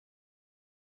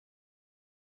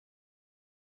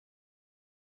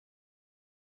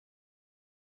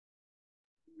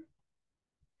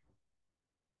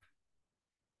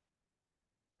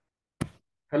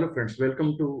Hello friends,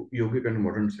 welcome to Yogic and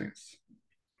Modern Science.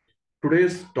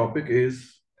 Today's topic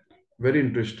is very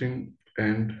interesting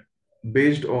and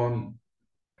based on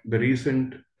the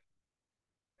recent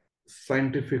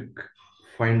scientific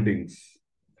findings.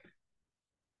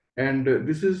 And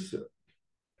this is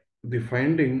the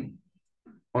finding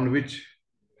on which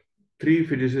three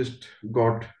physicists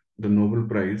got the Nobel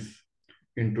Prize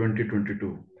in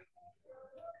 2022.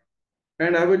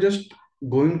 And I was just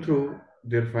going through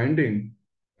their finding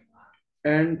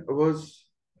and was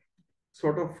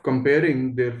sort of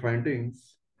comparing their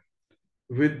findings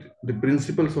with the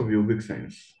principles of yogic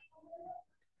science.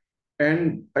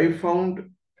 And I found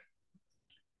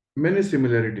many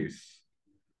similarities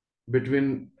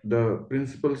between the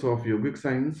principles of yogic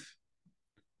science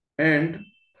and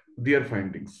their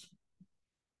findings.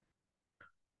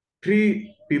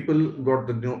 Three people got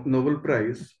the Nobel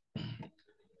Prize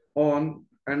on,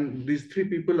 and these three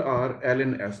people are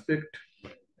Alan Aspect,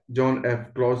 John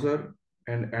F. Clauser,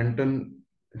 and Anton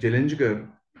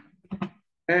Jellinger.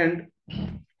 And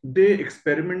they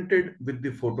experimented with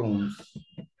the photons.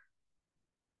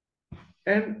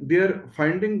 And their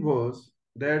finding was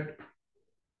that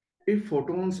if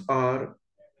photons are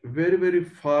very, very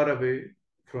far away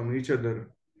from each other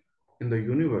in the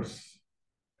universe,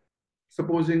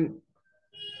 supposing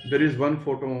there is one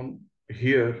photon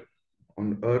here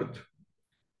on Earth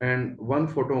and one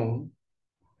photon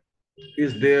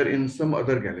is there in some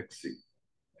other galaxy,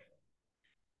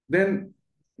 then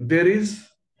there is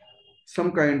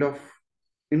some kind of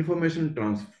information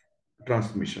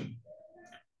transmission.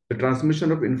 The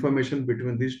transmission of information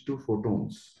between these two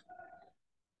photons.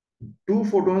 Two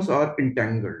photons are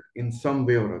entangled in some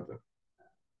way or other.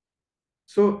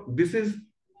 So this is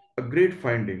a great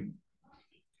finding.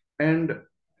 And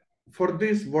for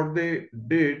this, what they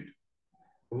did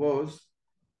was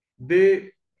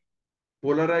they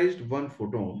polarized one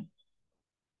photon.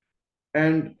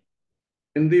 And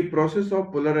in the process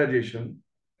of polarization,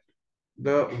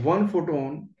 the one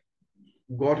photon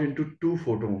got into two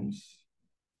photons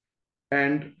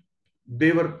and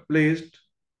they were placed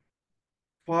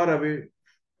far away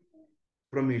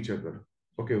from each other.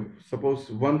 Okay, suppose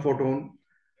one photon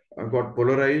got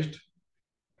polarized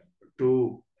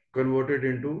to convert it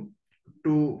into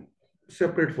two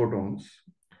separate photons,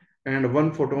 and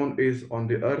one photon is on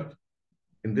the Earth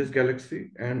in this galaxy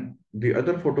and the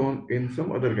other photon in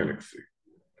some other galaxy,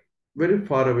 very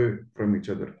far away from each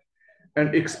other.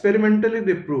 And experimentally,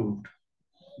 they proved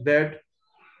that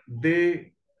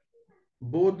they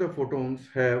both the photons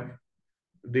have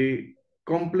the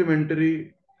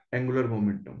complementary angular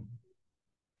momentum,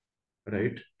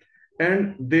 right?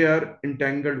 And they are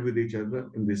entangled with each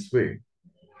other in this way.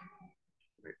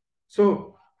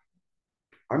 So,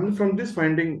 I mean, from this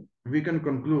finding, we can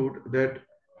conclude that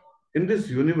in this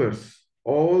universe,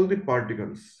 all the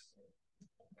particles,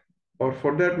 or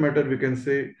for that matter, we can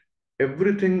say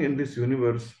everything in this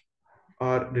universe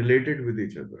are related with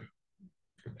each other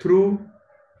through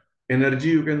energy,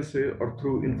 you can say, or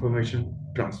through information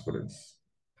transference.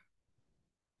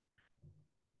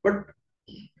 But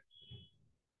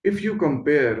if you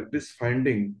compare this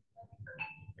finding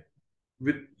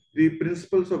with the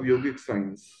principles of yogic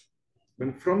science,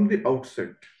 when from the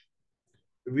outset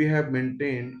we have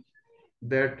maintained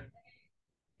that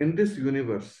in this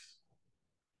universe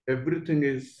everything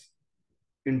is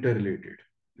interrelated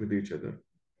with each other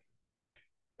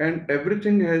and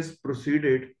everything has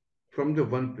proceeded from the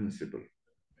one principle,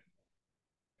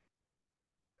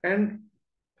 and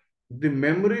the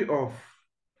memory of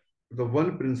the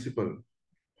one principle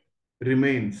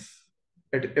remains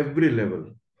at every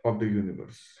level of the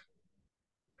universe.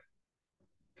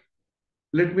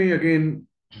 Let me again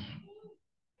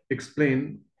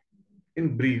explain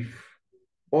in brief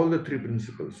all the three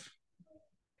principles.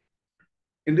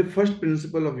 In the first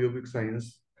principle of yogic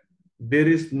science, there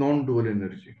is non-dual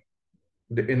energy.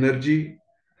 The energy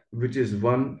which is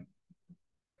one,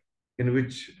 in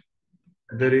which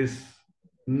there is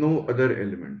no other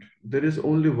element. There is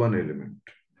only one element.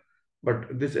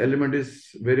 But this element is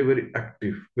very, very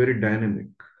active, very dynamic.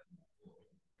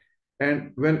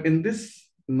 And when in this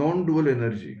non-dual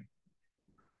energy,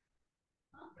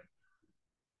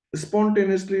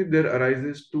 spontaneously there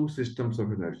arises two systems of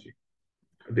energy.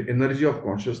 The energy of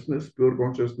consciousness, pure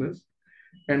consciousness,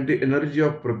 and the energy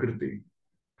of Prakriti.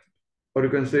 Or you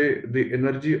can say the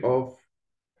energy of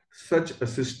such a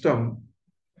system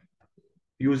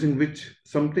using which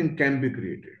something can be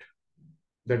created.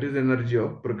 That is energy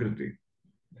of Prakriti.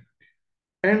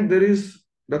 And there is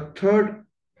the third,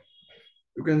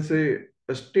 you can say,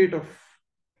 a state of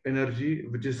energy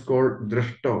which is called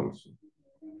Drashta also.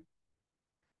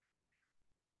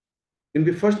 In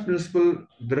the first principle,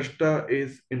 drashta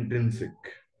is intrinsic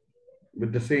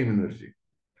with the same energy.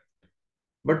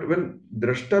 But when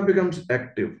drashta becomes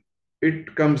active,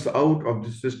 it comes out of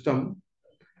the system,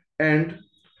 and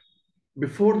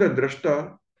before the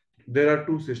drashta, there are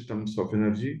two systems of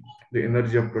energy, the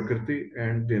energy of Prakriti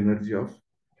and the energy of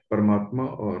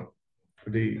Paramatma, or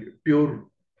the pure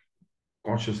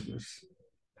consciousness.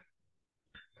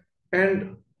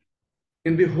 And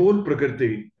in the whole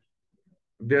Prakriti,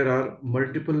 there are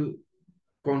multiple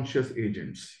conscious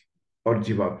agents or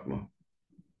Jivatma.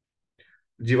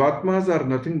 Jivatmas are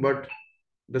nothing but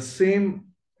the same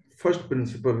first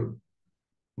principle,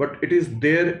 but it is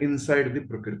there inside the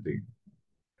Prakriti,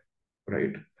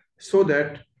 right? So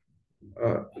that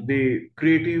the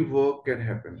creative work can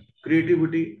happen,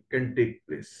 creativity can take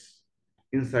place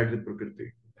inside the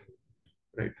Prakriti,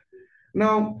 right?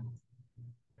 Now,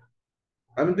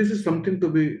 I mean, this is something to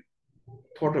be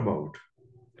thought about.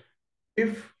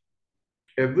 If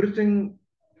everything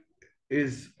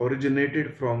is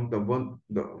originated from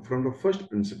from the first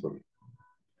principle,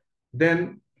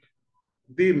 then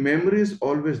the memory is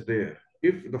always there.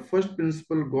 If the first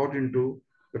principle got into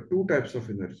the two types of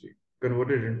energy,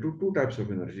 converted into two types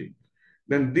of energy,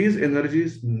 then these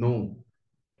energies know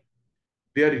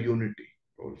their unity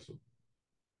also,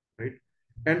 right?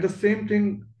 And the same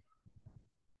thing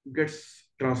gets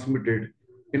transmitted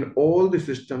in all the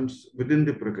systems within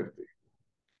the Prakriti,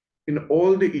 in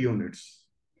all the units,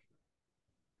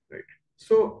 right?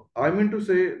 So I mean to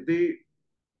say the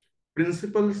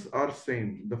principles are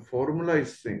same, the formula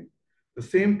is same. The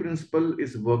same principle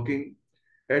is working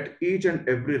at each and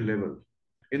every level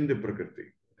in the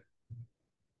Prakriti.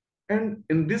 And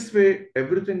in this way,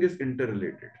 everything is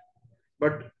interrelated.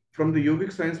 But from the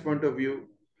yogic science point of view,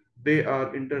 they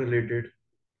are interrelated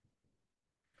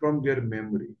from their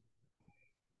memory,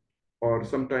 or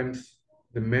sometimes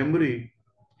the memory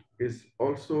is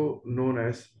also known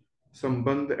as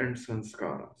sambandh and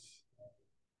sanskaras,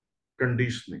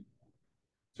 conditioning.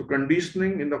 So,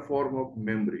 conditioning in the form of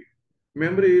memory.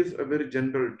 Memory is a very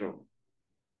general term,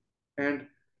 and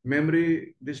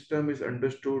memory, this term is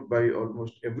understood by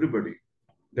almost everybody.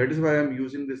 That is why I'm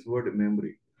using this word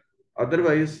memory.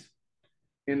 Otherwise,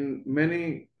 in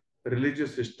many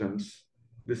religious systems,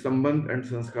 the sambandh and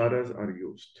sanskaras are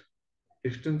used,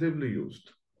 extensively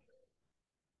used.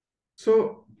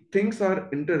 So things are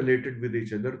interrelated with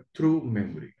each other through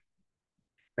memory.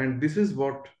 And this is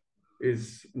what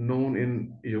is known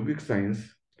in yogic science.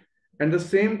 And the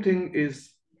same thing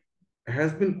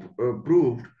has been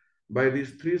proved by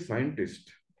these three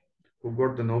scientists who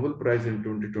got the Nobel Prize in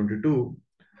 2022,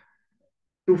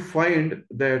 to find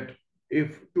that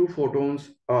if two photons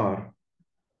are,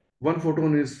 one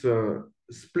photon is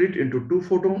split into two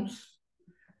photons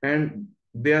and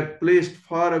they are placed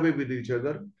far away with each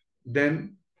other,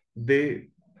 then they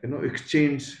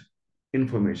exchange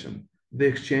information, they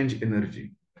exchange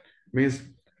energy. Means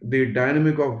the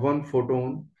dynamic of one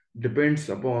photon depends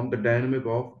upon the dynamic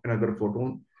of another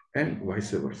photon and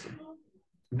vice versa.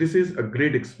 This is a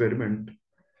great experiment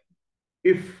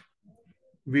if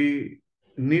we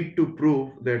need to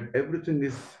prove that everything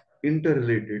is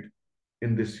interrelated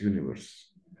in this universe.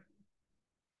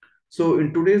 So,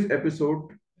 in today's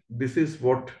episode, this is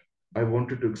what I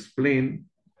wanted to explain,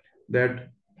 that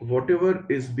whatever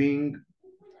is being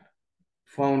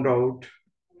found out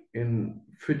in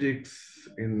physics,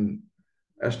 in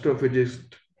astrophysics,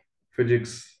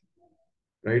 physics,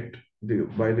 right,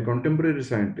 by the contemporary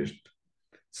scientists,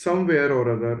 somewhere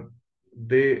or other,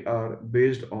 they are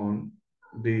based on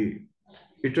the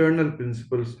eternal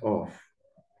principles of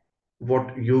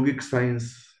what yogic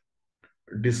science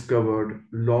discovered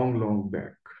long, long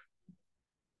back.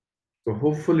 So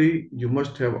hopefully you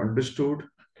must have understood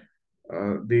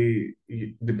the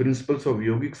principles of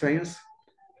yogic science,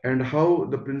 and how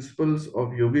the principles of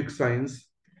yogic science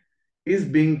is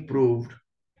being proved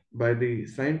by the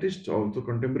scientists also,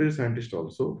 contemporary scientists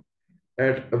also,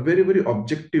 at a very, very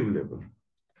objective level.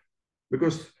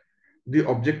 Because the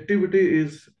objectivity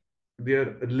is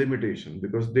their limitation,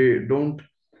 because they don't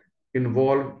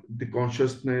involve the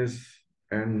consciousness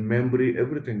and memory,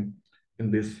 everything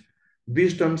in this.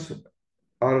 These terms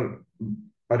are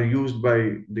are used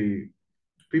by the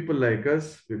people like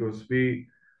us, because we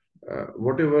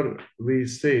whatever we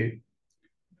say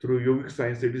through yogic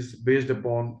science, it is based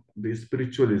upon the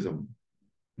spiritualism.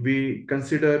 We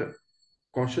consider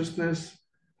consciousness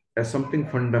as something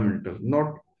fundamental,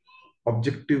 not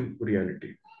objective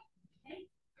reality,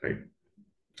 right?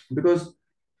 Because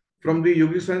from the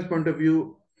yogic science point of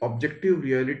view, objective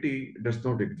reality does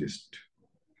not exist.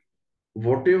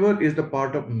 Whatever is the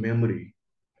part of memory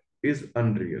is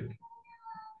unreal.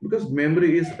 because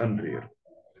memory is unreal.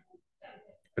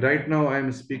 Right now, I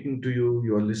am speaking to you,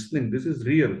 you are listening, this is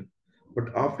real.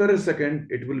 But after a second,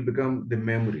 it will become the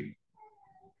memory,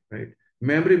 right?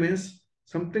 Memory means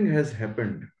something has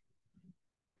happened.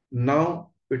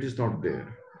 Now it is not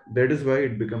there. That is why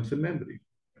it becomes a memory.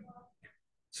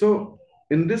 So,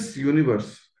 in this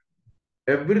universe,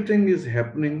 everything is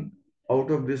happening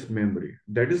out of this memory.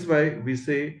 That is why we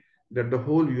say that the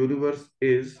whole universe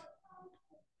is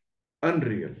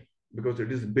unreal because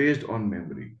it is based on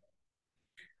memory.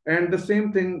 And the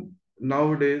same thing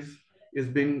nowadays is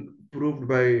being proved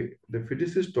by the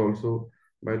physicist also,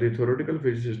 by the theoretical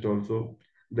physicist also,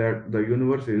 that the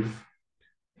universe is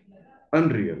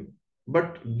unreal.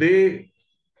 But they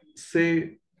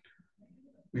say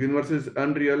universe is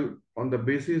unreal on the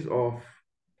basis of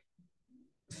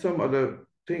some other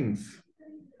things,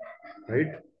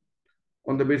 right?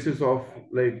 On the basis of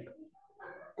like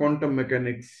quantum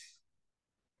mechanics,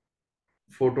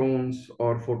 photons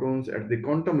or photons at the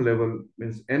quantum level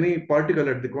means any particle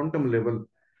at the quantum level,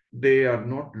 they are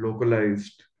not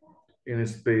localized in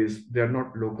space, they are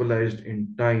not localized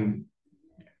in time.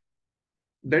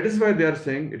 That is why they are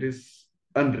saying it is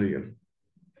unreal.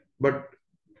 But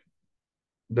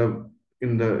the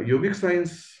in the yogic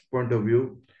science point of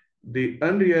view, the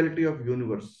unreality of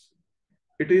universe,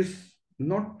 it is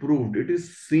not proved, it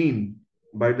is seen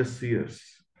by the seers,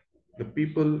 the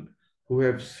people who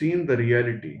have seen the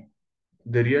reality.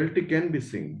 The reality can be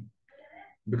seen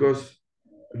because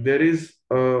there is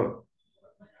a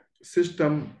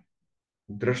system,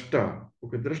 drashta.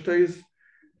 Okay, drashta is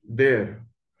there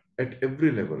at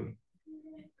every level.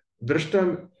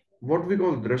 Drashta, what we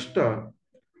call drashta,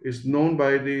 is known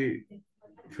by the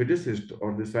physicist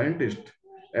or the scientist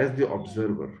as the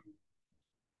observer.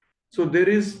 So there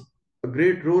is a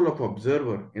great role of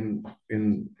observer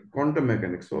in quantum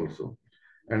mechanics also.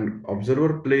 And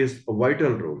observer plays a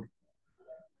vital role.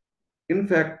 In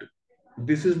fact,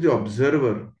 this is the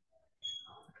observer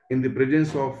in the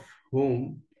presence of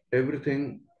whom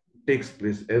everything takes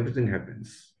place, everything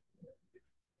happens.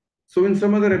 So, in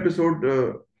some other episode,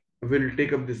 we'll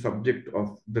take up the subject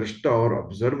of drashta or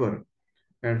observer,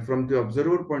 and from the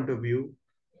observer point of view,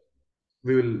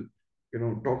 we will,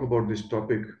 talk about this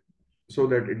topic so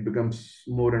that it becomes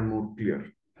more and more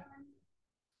clear.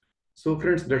 So,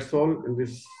 friends, that's all in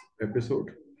this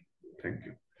episode. Thank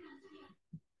you.